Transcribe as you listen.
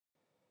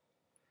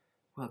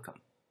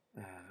Welcome.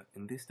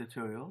 In this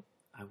tutorial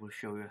I will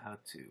show you how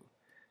to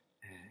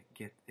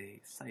get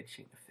a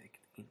sidechain effect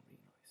in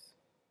Renoise.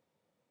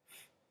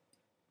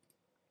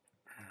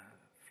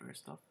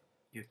 First off,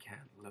 you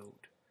can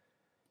load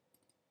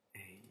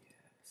a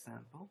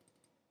sample,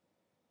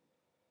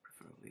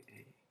 preferably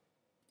a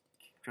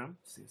kick drum,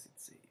 since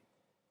it's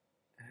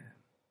a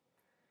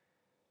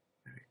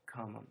very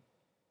common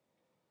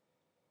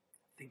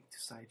thing to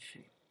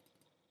sidechain.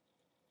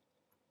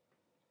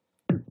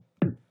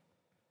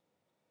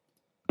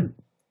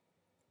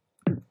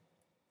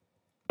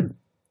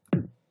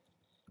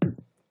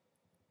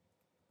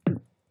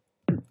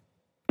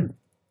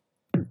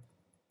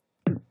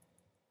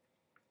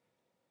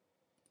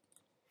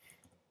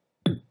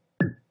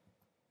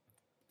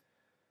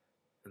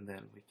 And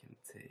then we can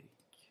take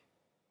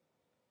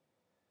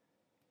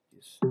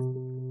just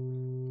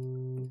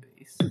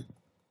bass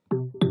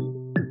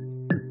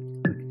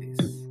like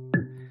this.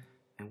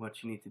 And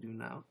what you need to do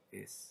now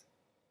is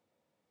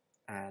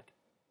add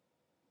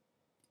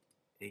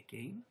a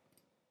gain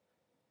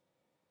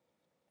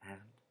and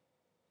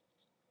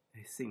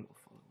a signal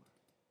follower.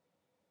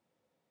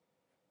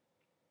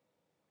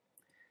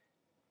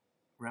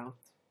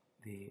 Route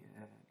the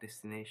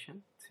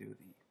destination to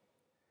the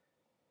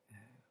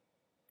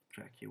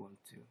track you want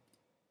to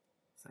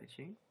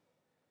sidechain,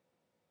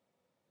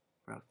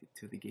 route it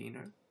to the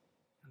gainer,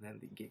 and then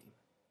the gain.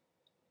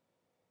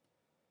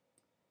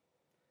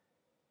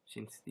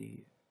 Change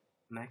the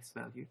max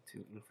value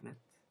to infinite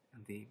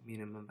and the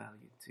minimum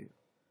value to,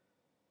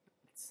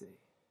 let's say,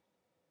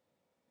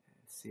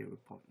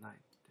 0.9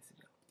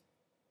 decibel.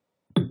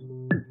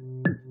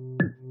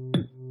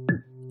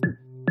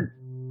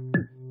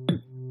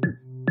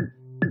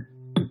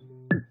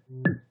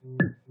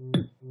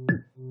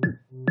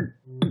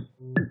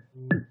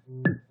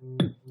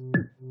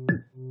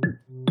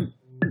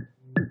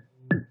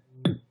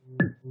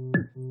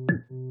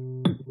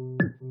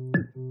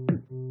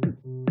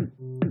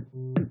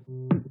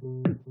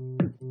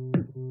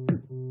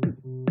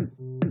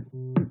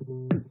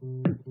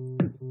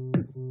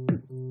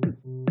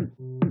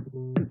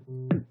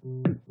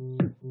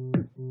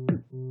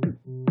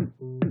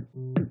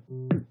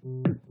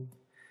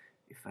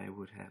 If I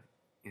would have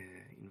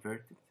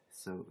inverted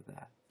so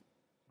that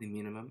the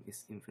minimum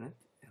is infinite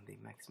and the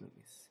maximum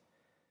is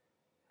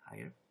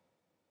higher,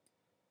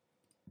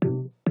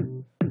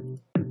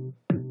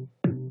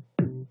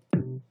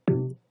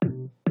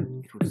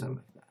 it would sound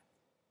like that.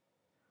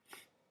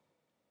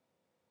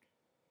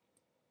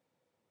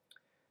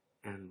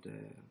 And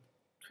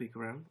tweak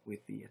around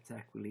with the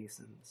attack, release,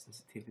 and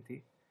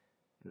sensitivity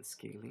and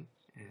scaling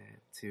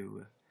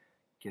to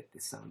get the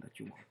sound that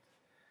you want.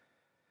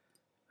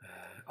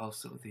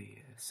 Also,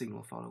 the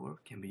signal follower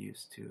can be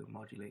used to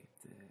modulate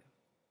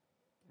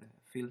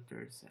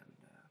filters and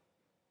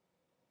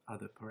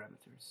other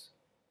parameters.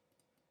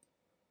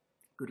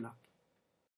 Good luck.